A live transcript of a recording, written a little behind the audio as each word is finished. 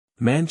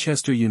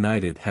Manchester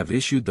United have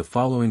issued the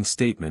following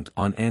statement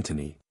on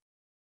Antony.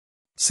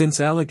 Since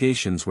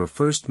allegations were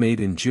first made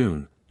in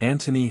June,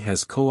 Antony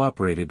has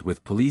cooperated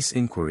with police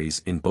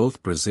inquiries in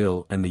both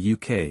Brazil and the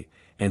UK,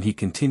 and he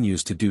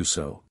continues to do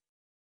so.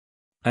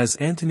 As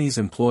Antony's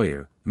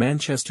employer,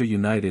 Manchester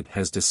United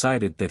has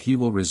decided that he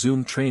will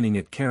resume training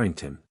at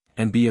Carrington,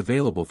 and be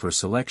available for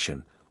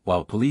selection,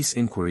 while police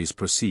inquiries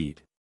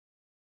proceed.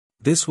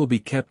 This will be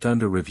kept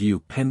under review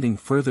pending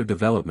further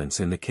developments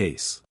in the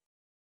case.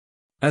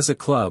 As a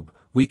club,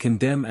 we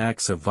condemn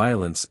acts of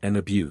violence and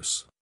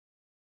abuse.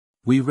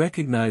 We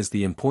recognize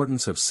the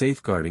importance of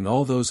safeguarding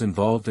all those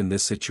involved in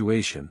this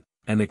situation,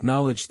 and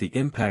acknowledge the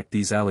impact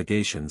these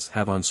allegations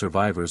have on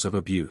survivors of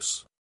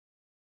abuse.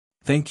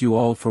 Thank you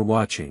all for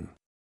watching.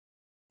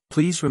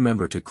 Please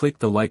remember to click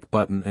the like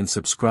button and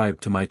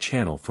subscribe to my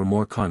channel for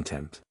more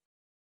content.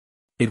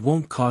 It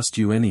won't cost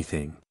you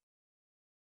anything.